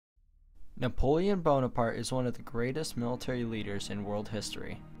Napoleon Bonaparte is one of the greatest military leaders in world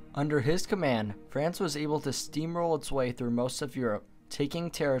history. Under his command, France was able to steamroll its way through most of Europe, taking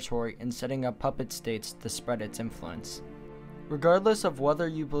territory and setting up puppet states to spread its influence. Regardless of whether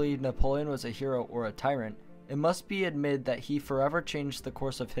you believe Napoleon was a hero or a tyrant, it must be admitted that he forever changed the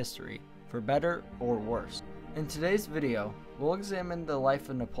course of history, for better or worse. In today's video, we'll examine the life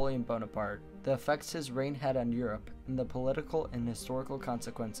of Napoleon Bonaparte, the effects his reign had on Europe, and the political and historical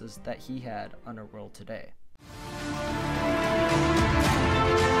consequences that he had on our world today.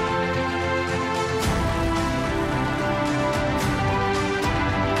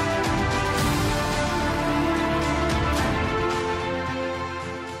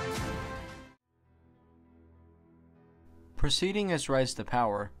 Preceding his rise to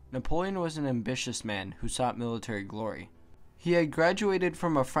power, Napoleon was an ambitious man who sought military glory. He had graduated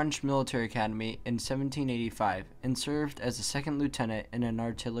from a French military academy in 1785 and served as a second lieutenant in an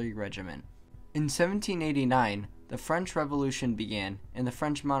artillery regiment. In 1789, the French Revolution began and the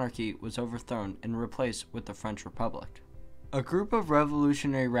French monarchy was overthrown and replaced with the French Republic. A group of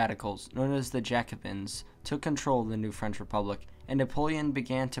revolutionary radicals known as the Jacobins took control of the new French Republic, and Napoleon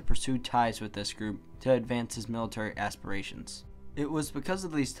began to pursue ties with this group to advance his military aspirations. It was because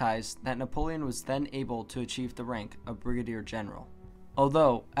of these ties that Napoleon was then able to achieve the rank of brigadier general.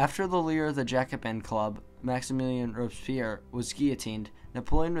 Although, after the leader of the Jacobin Club, Maximilien Robespierre, was guillotined,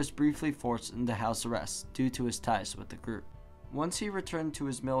 Napoleon was briefly forced into house arrest due to his ties with the group. Once he returned to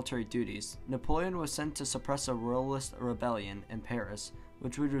his military duties, Napoleon was sent to suppress a royalist rebellion in Paris,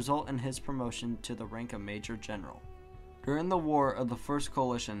 which would result in his promotion to the rank of Major General. During the War of the First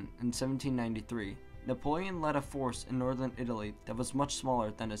Coalition in 1793, Napoleon led a force in northern Italy that was much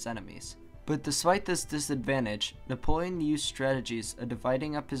smaller than his enemies. But despite this disadvantage, Napoleon used strategies of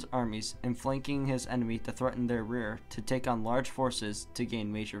dividing up his armies and flanking his enemy to threaten their rear to take on large forces to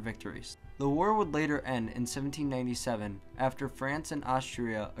gain major victories. The war would later end in 1797 after France and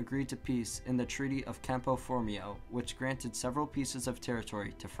Austria agreed to peace in the Treaty of Campo Formio, which granted several pieces of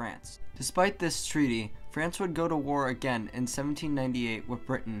territory to France. Despite this treaty, France would go to war again in 1798 with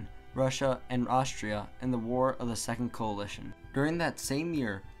Britain, Russia, and Austria in the War of the Second Coalition. During that same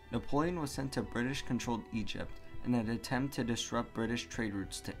year, Napoleon was sent to British-controlled Egypt in an attempt to disrupt British trade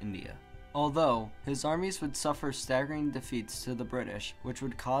routes to India. Although, his armies would suffer staggering defeats to the British, which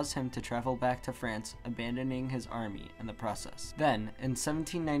would cause him to travel back to France, abandoning his army in the process. Then, in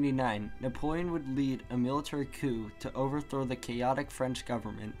 1799, Napoleon would lead a military coup to overthrow the chaotic French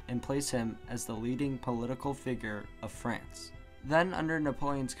government and place him as the leading political figure of France. Then, under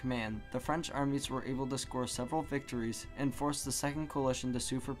Napoleon's command, the French armies were able to score several victories and forced the Second Coalition to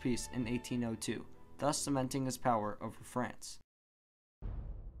sue for peace in 1802, thus cementing his power over France.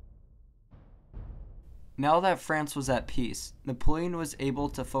 Now that France was at peace, Napoleon was able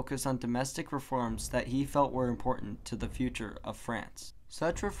to focus on domestic reforms that he felt were important to the future of France.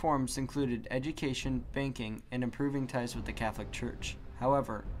 Such reforms included education, banking, and improving ties with the Catholic Church.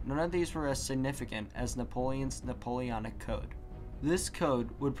 However, none of these were as significant as Napoleon's Napoleonic Code. This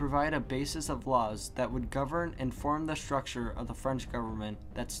code would provide a basis of laws that would govern and form the structure of the French government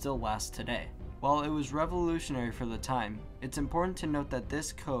that still lasts today. While it was revolutionary for the time, it's important to note that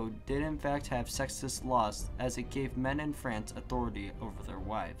this code did in fact have sexist laws, as it gave men in France authority over their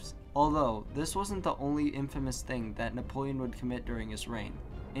wives. Although, this wasn't the only infamous thing that Napoleon would commit during his reign.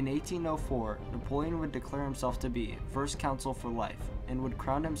 In 1804, Napoleon would declare himself to be First Consul for life, and would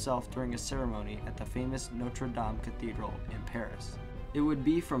crown himself during a ceremony at the famous Notre Dame Cathedral in Paris. It would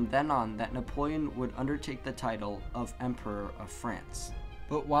be from then on that Napoleon would undertake the title of Emperor of France.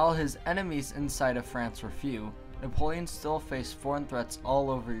 But while his enemies inside of France were few, Napoleon still faced foreign threats all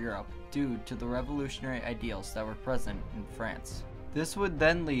over Europe due to the revolutionary ideals that were present in France. This would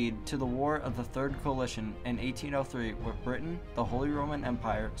then lead to the War of the Third Coalition in 1803, with Britain, the Holy Roman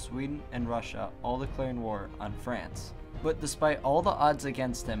Empire, Sweden, and Russia all declaring war on France. But despite all the odds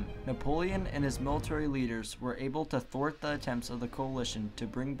against him, Napoleon and his military leaders were able to thwart the attempts of the coalition to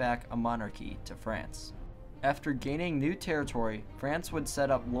bring back a monarchy to France. After gaining new territory, France would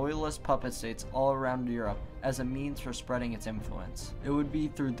set up loyalist puppet states all around Europe as a means for spreading its influence. It would be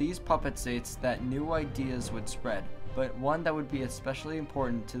through these puppet states that new ideas would spread, but one that would be especially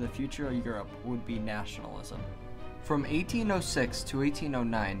important to the future of Europe would be nationalism. From 1806 to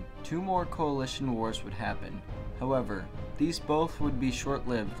 1809, two more coalition wars would happen. However, these both would be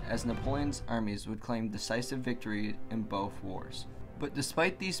short-lived, as Napoleon's armies would claim decisive victory in both wars. But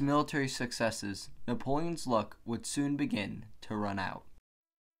despite these military successes, Napoleon's luck would soon begin to run out.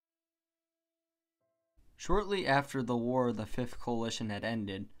 Shortly after the War of the Fifth Coalition had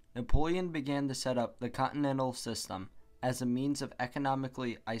ended, Napoleon began to set up the continental system, as a means of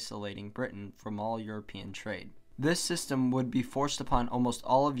economically isolating Britain from all European trade. This system would be forced upon almost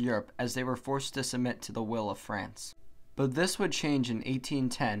all of Europe as they were forced to submit to the will of France. But this would change in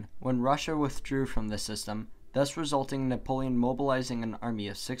 1810 when Russia withdrew from the system, thus resulting in Napoleon mobilizing an army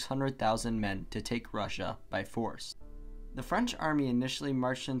of 600,000 men to take Russia by force. The French army initially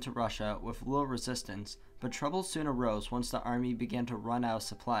marched into Russia with little resistance, but trouble soon arose once the army began to run out of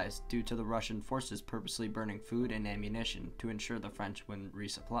supplies due to the Russian forces purposely burning food and ammunition to ensure the French wouldn't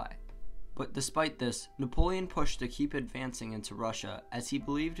resupply. But despite this, Napoleon pushed to keep advancing into Russia as he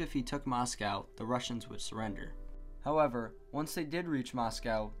believed if he took Moscow, the Russians would surrender. However, once they did reach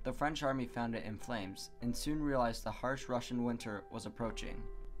Moscow, the French army found it in flames and soon realized the harsh Russian winter was approaching.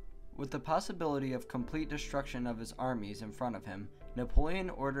 With the possibility of complete destruction of his armies in front of him, Napoleon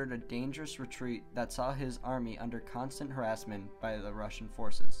ordered a dangerous retreat that saw his army under constant harassment by the Russian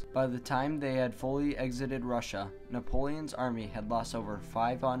forces. By the time they had fully exited Russia, Napoleon's army had lost over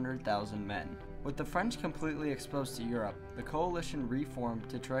 500,000 men. With the French completely exposed to Europe, the coalition reformed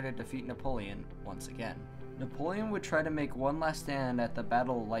to try to defeat Napoleon once again. Napoleon would try to make one last stand at the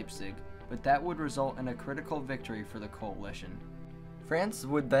Battle of Leipzig, but that would result in a critical victory for the coalition. France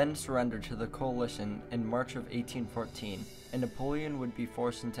would then surrender to the coalition in March of 1814, and Napoleon would be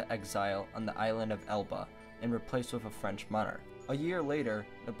forced into exile on the island of Elba and replaced with a French monarch. A year later,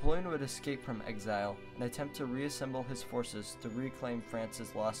 Napoleon would escape from exile and attempt to reassemble his forces to reclaim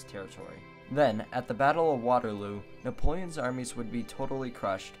France's lost territory. Then, at the Battle of Waterloo, Napoleon's armies would be totally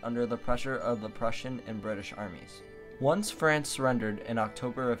crushed under the pressure of the Prussian and British armies. Once France surrendered in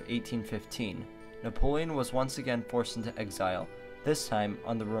October of 1815, Napoleon was once again forced into exile, this time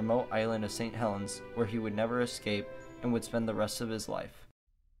on the remote island of St. Helens, where he would never escape and would spend the rest of his life.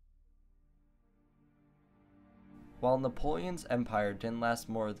 While Napoleon's empire didn't last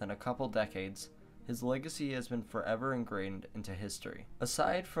more than a couple decades, his legacy has been forever ingrained into history.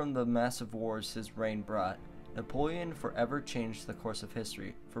 Aside from the massive wars his reign brought, Napoleon forever changed the course of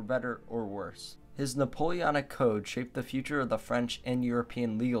history, for better or worse. His Napoleonic Code shaped the future of the French and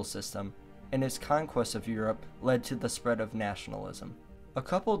European legal system, and his conquest of Europe led to the spread of nationalism. A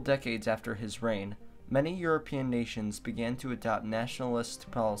couple decades after his reign, many European nations began to adopt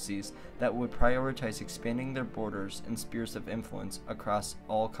nationalist policies that would prioritize expanding their borders and spheres of influence across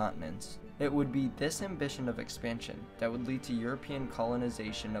all continents. It would be this ambition of expansion that would lead to European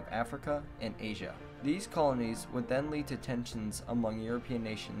colonization of Africa and Asia. These colonies would then lead to tensions among European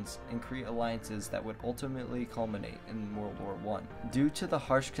nations and create alliances that would ultimately culminate in World War I. Due to the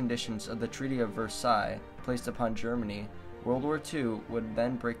harsh conditions of the Treaty of Versailles placed upon Germany, World War II would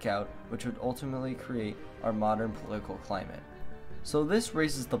then break out, which would ultimately create our modern political climate. So this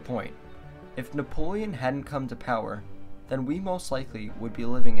raises the point: if Napoleon hadn't come to power, then we most likely would be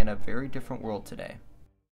living in a very different world today.